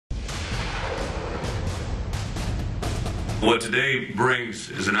What today brings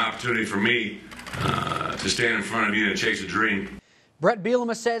is an opportunity for me to stand in front of you and chase a dream. Bret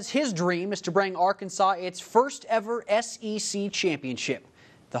Bielema says his dream is to bring Arkansas its first ever SEC championship.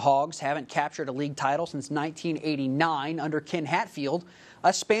 The Hogs haven't captured a league title since 1989 under Ken Hatfield,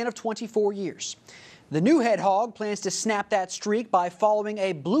 a span of 24 years. The new head hog plans to snap that streak by following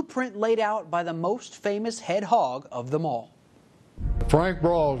a blueprint laid out by the most famous head hog of them all. Frank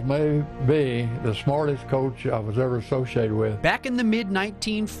Broyles may be the smartest coach I was ever associated with. Back in the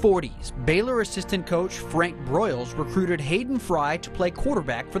mid-1940s, Baylor assistant coach Frank Broyles recruited Hayden Fry to play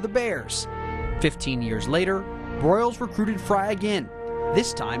quarterback for the Bears. 15 years later, Broyles recruited Fry again,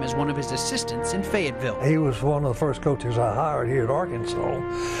 this time as one of his assistants in Fayetteville. He was one of the first coaches I hired here at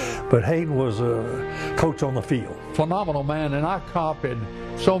Arkansas, but Hayden was a coach on the field. Phenomenal man, and I copied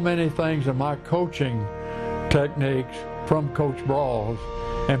so many things in my coaching techniques from Coach Broyles,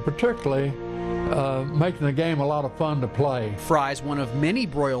 and particularly making the game a lot of fun to play. Fry's one of many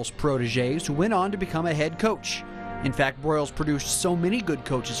Broyles proteges who went on to become a head coach. In fact, Broyles produced so many good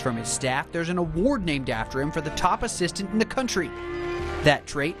coaches from his staff, there's an award named after him for the top assistant in the country. That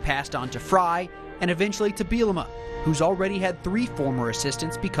trait passed on to Fry and eventually to Bielema, who's already had 3 former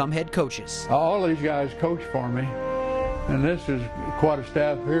assistants become head coaches. All these guys coach for me, and this is quite a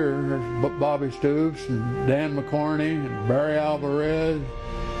staff here. There's Bobby Stoops and Dan McCorney and Barry Alvarez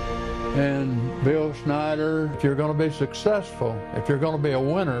and Bill Snyder. If you're going to be successful, if you're going to be a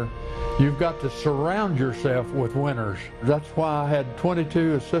winner, you've got to surround yourself with winners. That's why I had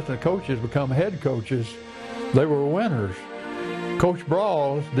 22 assistant coaches become head coaches. They were winners. Coach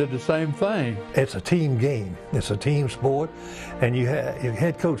Broyles did the same thing. It's a team game. It's a team sport, and your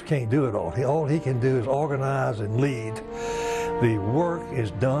head coach can't do it all. All he can do is organize and lead. The work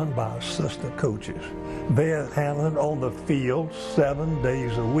is done by assistant coaches. They're handling on the field 7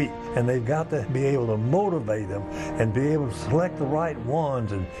 days a week, and they've got to be able to motivate them and be able to select the right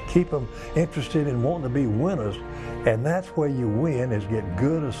ones and keep them interested in wanting to be winners. And that's where you win, is get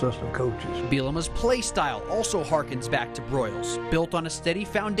good assistant coaches. Bielema's play style also harkens back to Broyles, built on a steady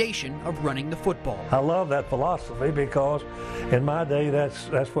foundation of running the football. I love that philosophy because in my day,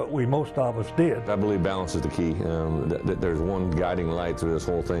 that's what most of us did. I believe balance is the key. There's one guiding light through this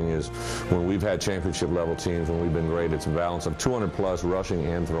whole thing is when we've had championship level teams, when we've been great, it's a balance of 200 plus rushing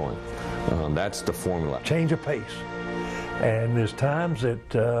and throwing. That's the formula. Change of pace. And there's times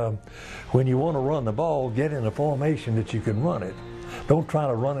that when you want to run the ball, get in a formation that you can run it. Don't try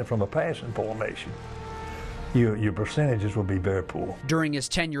to run it from a passing formation. Your percentages will be very poor. During his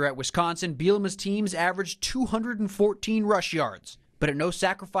tenure at Wisconsin, Bielema's teams averaged 214 rush yards, but at no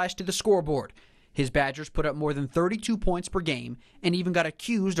sacrifice to the scoreboard. His Badgers put up more than 32 points per game and even got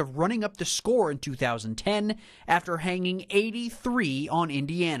accused of running up the score in 2010 after hanging 83 on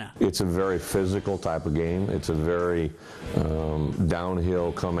Indiana. It's a very physical type of game. It's a very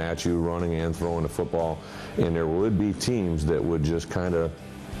downhill, come at you, running and throwing the football. And there would be teams that would just kind of,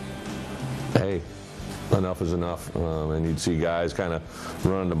 hey, enough is enough, and you'd see guys kind of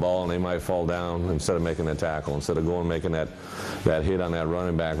running the ball and they might fall down instead of making that tackle, instead of going making that hit on that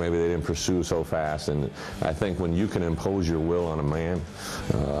running back. Maybe they didn't pursue so fast. And I think when you can impose your will on a man,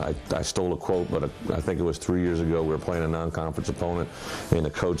 I stole a quote, but I think it was 3 years ago, we were playing a non-conference opponent and the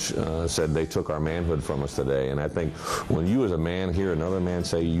coach said they took our manhood from us today. And I think when you as a man hear another man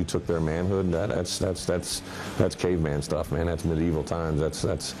say you took their manhood, that's caveman stuff, man. That's medieval times.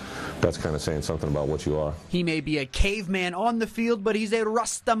 That's kind of saying something about what you are. He may be a caveman on the field, but he's a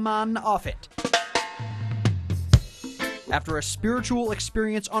Rastaman off it. After a spiritual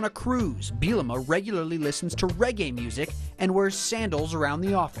experience on a cruise, Bielema regularly listens to reggae music and wears sandals around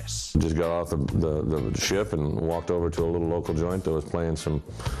the office. Just got off the ship and walked over to a little local joint that was playing some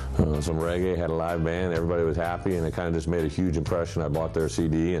reggae, had a live band, everybody was happy, and it kind of just made a huge impression. I bought their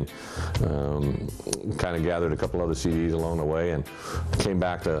CD and kind of gathered a couple other CDs along the way and came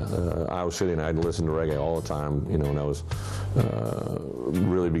back to Iowa City, and I'd listen to reggae all the time, you know, and I was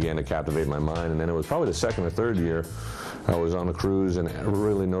really began to captivate my mind. And then it was probably the second or third year I was on a cruise, and I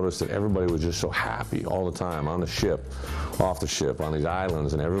really noticed that everybody was just so happy all the time on the ship, off the ship, on these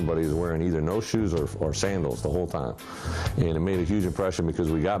islands, and everybody was wearing either no shoes or sandals the whole time. And it made a huge impression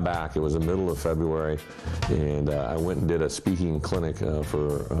because we got back, it was the middle of February, and I went and did a speaking clinic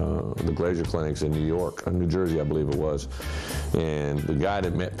for the Glacier Clinics in New York, New Jersey, I believe it was. And the guy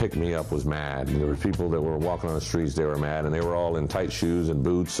that picked me up was mad. And there were people that were walking on the streets, they were mad, and they were all in tight shoes and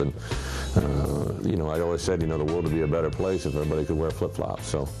boots. And, you know, I always said, you know, the world would be a better place if everybody could wear flip-flops.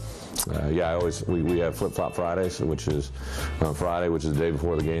 So yeah, we have flip-flop Fridays, which is on Friday, which is the day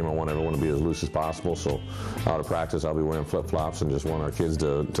before the game. I want everyone to be as loose as possible. So out of practice, I'll be wearing flip-flops and just want our kids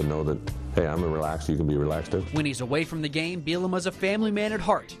to know that, hey, I'm relaxed. You can be relaxed too. When he's away from the game, Bielema's a family man at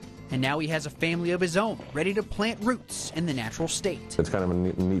heart. And now he has a family of his own, ready to plant roots in the natural state. It's kind of a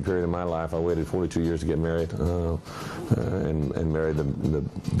neat period in my life. I waited 42 years to get married and married the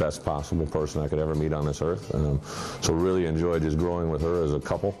best possible person I could ever meet on this earth. So really enjoyed just growing with her as a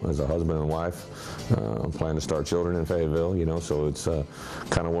couple, as a husband and wife. Plan to start children in Fayetteville, you know, so it's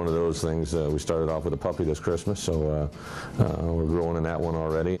kind of one of those things. We started off with a puppy this Christmas, so we're growing in that one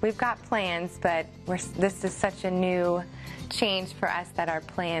already. We've got plans, but this is such a new change for us that our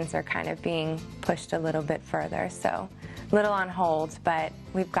plans are kind of being pushed a little bit further. So a little on hold, but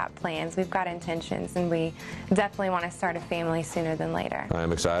we've got plans, we've got intentions, and we definitely want to start a family sooner than later.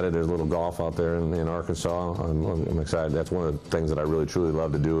 I'm excited. There's a little golf out there in Arkansas. I'm excited. That's one of the things that I really truly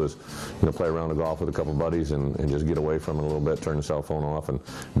love to do is, you know, play around the golf with a couple buddies and just get away from it a little bit, turn the cell phone off and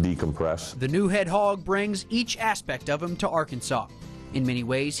decompress. The new head hog brings each aspect of him to Arkansas. In many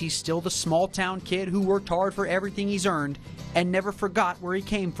ways, he's still the small-town kid who worked hard for everything he's earned and never forgot where he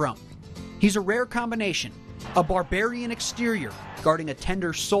came from. He's a rare combination, a barbarian exterior guarding a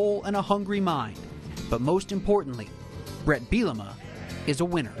tender soul and a hungry mind. But most importantly, Bret Bielema is a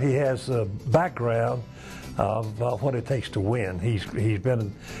winner. He has a background of what it takes to win. He's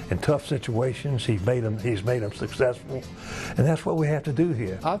been in tough situations. He's made them successful, and that's what we have to do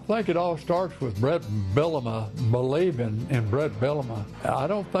here. I think it all starts with Bret Bielema believing in Bret Bielema. I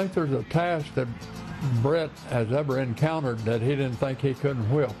don't think there's a task that Bret has ever encountered that he didn't think he couldn't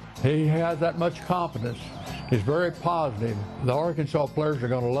whip. He has that much confidence. He's very positive. The Arkansas players are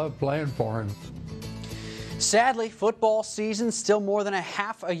going to love playing for him. Sadly, football season's still more than a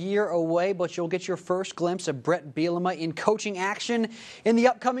half a year away, but you'll get your first glimpse of Bret Bielema in coaching action in the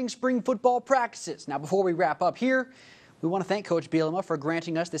upcoming spring football practices. Now, before we wrap up here, we want to thank Coach Bielema for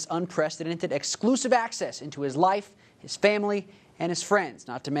granting us this unprecedented exclusive access into his life, his family, and his friends,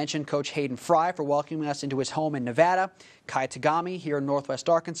 not to mention Coach Hayden Fry for welcoming us into his home in Nevada, Kai Tagami here in Northwest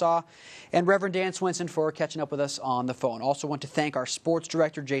Arkansas, and Reverend Dan Swinson for catching up with us on the phone. Also want to thank our sports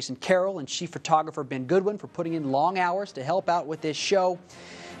director, Jason Carroll, and chief photographer, Ben Goodwin, for putting in long hours to help out with this show.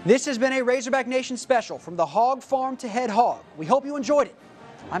 This has been a Razorback Nation special from the hog farm to head hog. We hope you enjoyed it.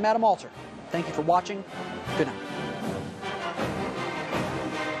 I'm Adam Alter. Thank you for watching. Good night.